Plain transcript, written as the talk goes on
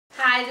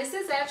Hi, this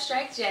is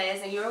Abstract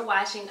Jazz, and you're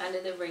watching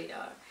Under the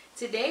Radar.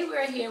 Today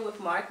we're here with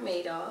Marc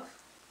Madoff.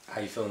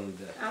 How you feeling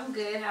today? I'm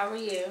good. How are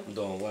you? I'm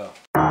doing well.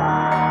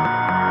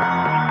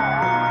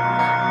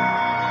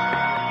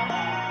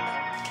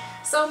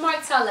 So,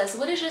 Marc, tell us,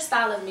 what is your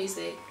style of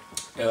music?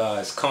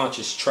 It's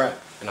conscious trap,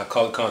 and I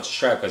call it conscious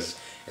trap because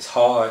it's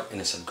hard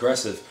and it's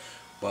aggressive,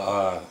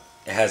 but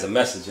it has a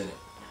message in it.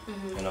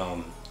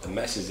 And the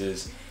message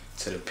is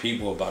to the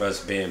people about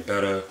us being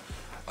better,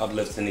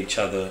 uplifting each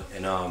other,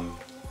 and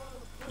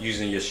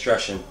using your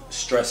stress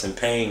and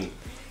pain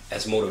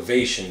as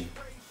motivation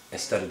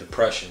instead of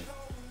depression,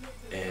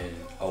 and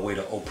a way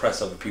to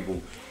oppress other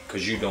people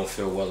because you don't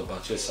feel well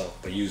about yourself,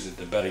 but use it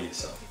to better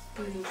yourself.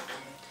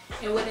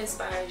 And what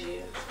inspires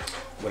you?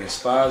 What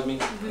inspires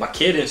me? My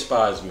kid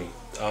inspires me.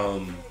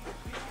 The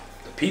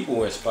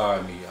people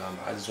inspire me.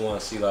 I just want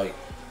to see, like,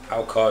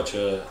 our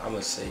culture, I'm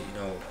going to say, you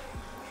know,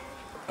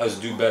 us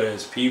do better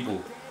as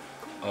people.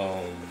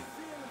 I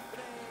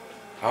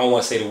don't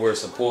want to say the word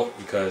support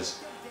because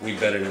we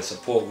better than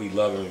support. We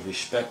love and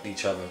respect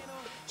each other.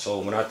 So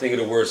when I think of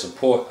the word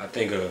support, I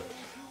think of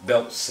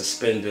belts,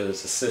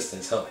 suspenders,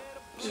 assistance, help.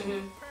 So,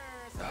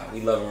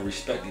 we love and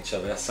respect each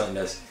other. That's something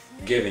that's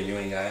given. You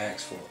ain't got to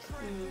ask for it.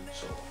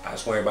 So I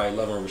just want everybody to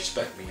love and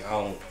respect me. I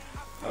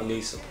don't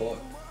need support.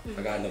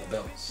 I got enough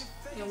belts.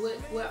 And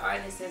what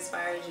artist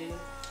inspired you?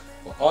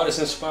 Well,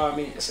 artists inspire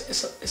me.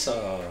 It's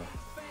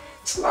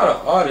a lot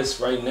of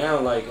artists right now,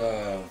 like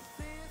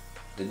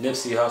the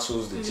Nipsey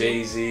Hussles, the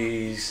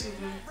Jay-Z's,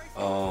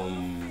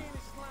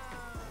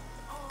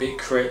 Big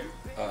Crit,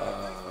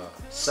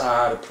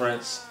 Side of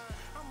Prince.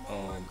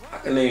 I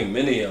can name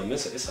many of them.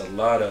 It's a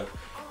lot of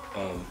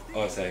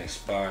artists that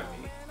inspire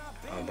me.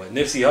 But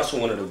Nipsey Hussle,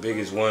 one of the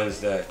biggest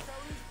ones that,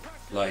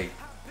 like,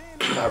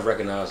 I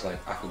recognize, like,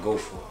 I could go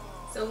for.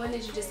 So when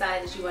did you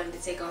decide that you wanted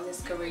to take on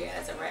this career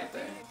as a rapper?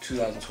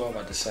 2012,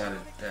 I decided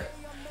that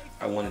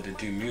I wanted to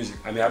do music.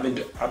 I mean,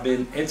 I've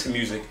been into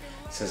music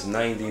since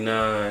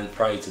 '99,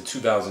 probably to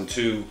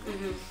 2002.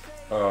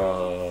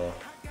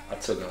 I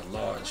took a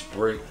large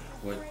break,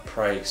 which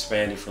probably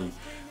expanded from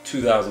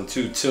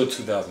 2002 till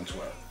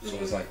 2012. So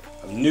it's like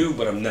I'm new,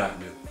 but I'm not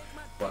new.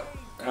 But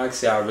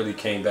actually, I really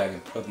came back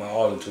and put my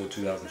all into it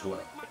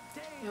 2012.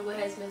 And what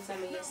has been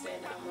some of your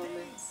standout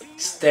moments?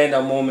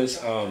 Standout moments,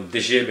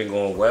 this year been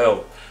going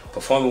well.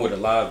 Performing with a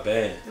live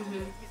band,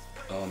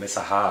 it's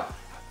a high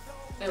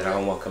that I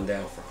don't want to come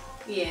down from.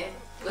 Yeah.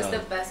 What's the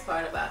best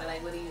part about it?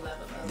 Like, what do you love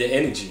about it? The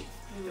energy.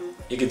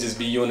 It could just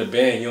be you and the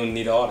band. You don't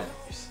need an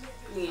audience.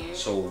 Yeah.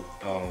 So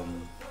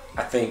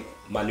I think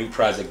my new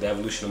project, The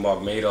Evolution of Marc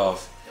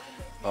Madoff,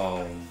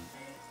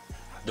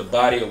 the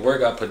body of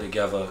work I put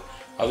together,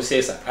 I would say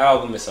it's an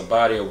album, it's a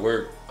body of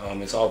work.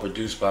 It's all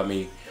produced by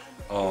me.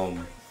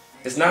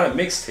 It's not a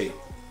mixtape.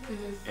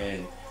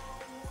 And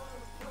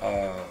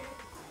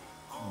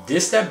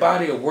that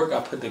body of work I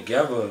put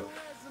together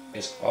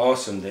is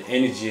awesome. The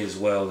energy as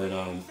well, and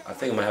I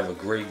think I'm gonna have a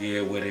great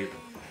year with it.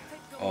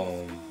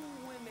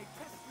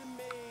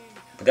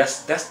 But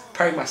that's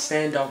probably my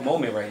standout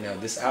moment right now.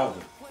 This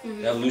album,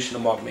 The Evolution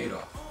of Marc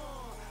Madoff.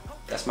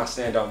 That's my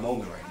standout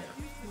moment right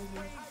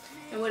now.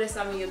 And what are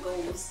some of your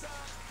goals?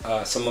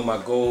 Some of my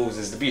goals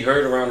is to be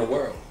heard around the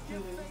world.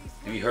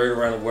 To be heard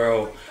around the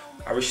world.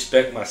 I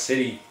respect my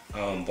city,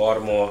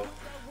 Baltimore,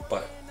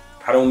 but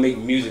I don't make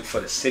music for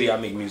the city. I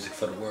make music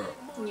for the world.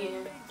 Yeah.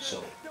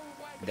 So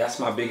that's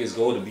my biggest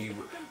goal, to be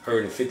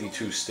heard in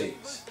 52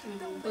 states.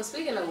 Well,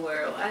 speaking of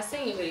world, I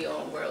seen your video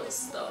on World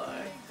Star.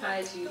 How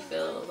did you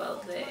feel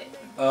about that?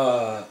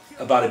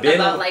 About it being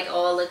about like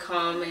all the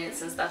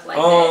comments and stuff like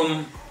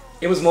that.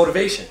 It was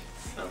motivation.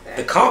 Okay.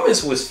 The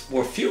comments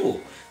were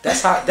fuel.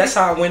 That's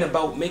how I went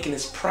about making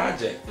this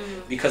project,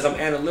 because I'm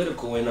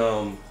analytical and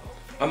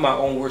I'm my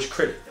own worst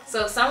critic.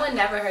 So if someone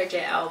never heard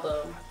your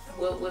album,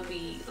 what would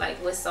be, like,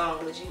 what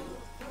song would you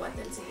want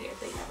them to hear if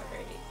they never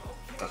heard it?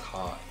 That's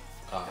hard.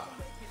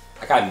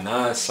 I got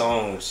 9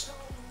 songs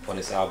on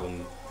this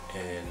album,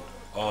 and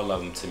all of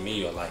them to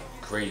me are like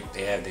great.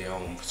 They have their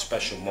own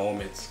special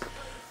moments.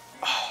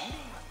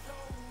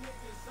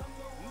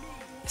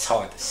 It's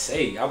hard to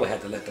say. I would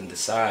have to let them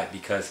decide,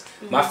 because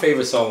my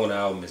favorite song on the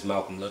album is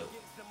Malcolm Little,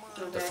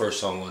 the first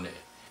song on there.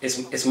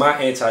 It's my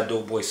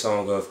anti-Dope Boy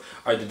song of,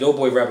 all right, the Dope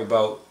Boy rap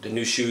about the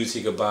new shoes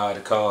he could buy,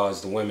 the cars,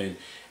 the women,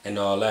 and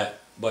all that,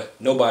 but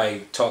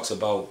nobody talks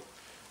about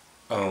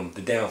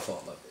the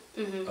downfall of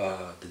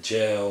it. The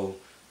jail,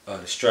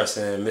 the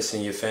stressing,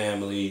 missing your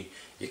family,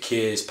 your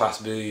kids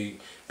possibly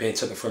being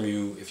taken from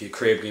you if your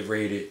crib get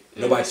raided.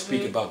 Nobody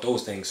speak about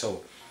those things.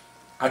 So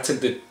I took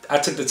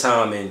the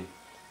time and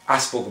I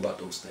spoke about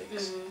those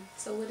things.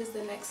 So what is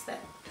the next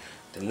step?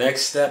 The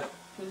next step,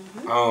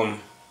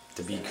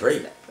 to be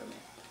great.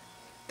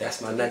 That's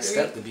my next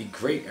step, to be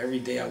great. Every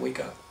day I wake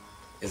up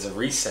is a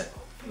reset.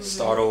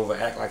 Start over,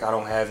 act like I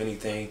don't have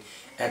anything,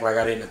 act like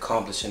I didn't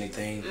accomplish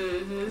anything,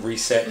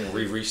 reset and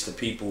re-reach the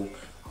people.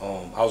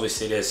 I always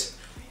say this,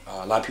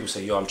 a lot of people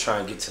say, yo, I'm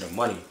trying to get to the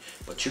money,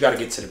 but you got to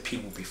get to the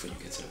people before you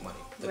get to the money.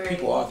 The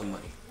people are the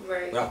money.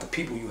 Without the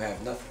people, you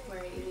have nothing.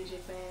 You need your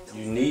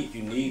fans.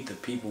 You need the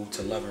people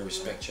to love and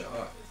respect your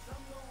art.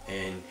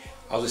 And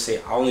I'll just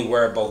say I only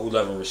worry about who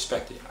love and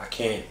respect it. I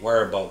can't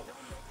worry about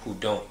who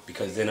don't,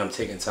 because then I'm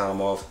taking time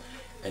off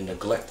and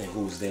neglecting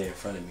who's there in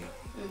front of me.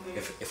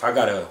 If I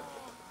got a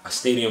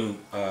stadium,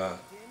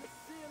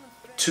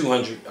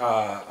 200,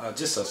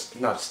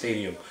 not a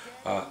stadium,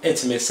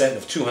 intimate setting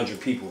of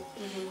 200 people.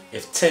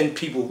 If 10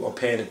 people are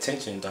paying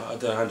attention, the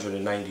other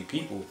 190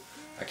 people,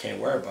 I can't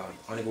worry about them.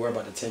 I only worry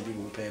about the 10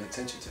 people who are paying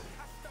attention to me.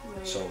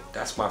 So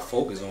that's my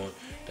focus on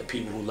the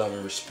people who love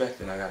and respect,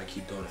 and I got to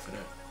keep doing it for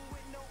them.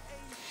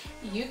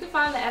 You can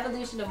find The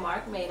Evolution of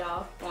Marc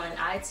Madoff on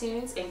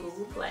iTunes and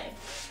Google Play.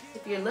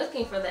 If you're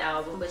looking for the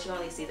album, but you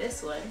only see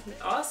this one, he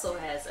also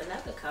has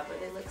another cover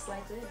that looks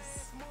like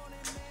this.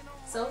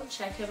 So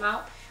check him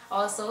out.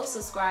 Also,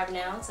 subscribe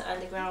now to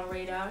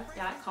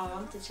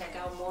undergroundradar.com to check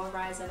out more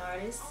rising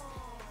artists.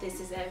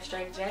 This is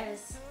Abstract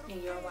Jazz,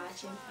 and you're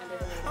watching Under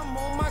the Radar. I'm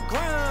on my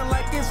grind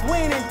like it's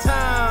winning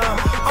time.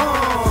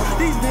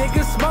 These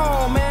niggas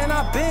small, man,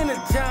 I've been a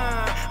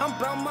giant. I'm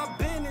about my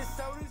business,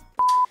 so this...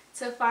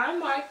 To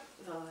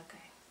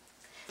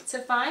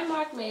find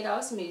Marc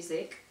Madoff's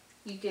music,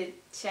 you could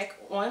check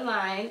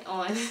online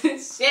on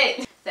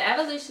shit. The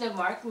Evolution of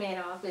Marc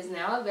Madoff is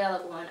now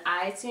available on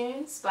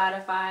iTunes,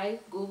 Spotify,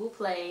 Google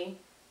Play,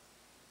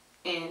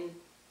 and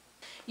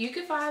you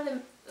can find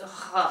them.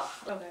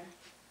 Okay.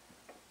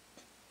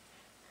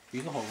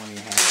 You can hold one in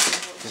your hand.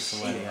 Just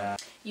to let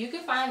it You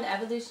can find The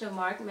Evolution of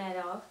Marc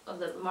Madoff,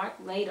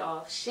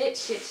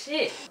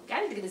 Shit.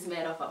 Gotta get this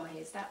Madoff out my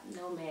head. Stop.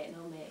 No mad.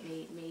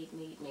 Okay.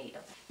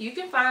 You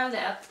can find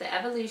the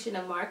Evolution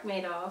of Marc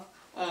Madoff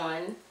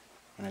on...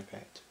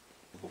 iPad.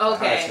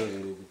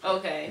 Okay.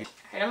 Alright,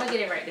 I'm gonna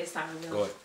get it right this time. Go ahead.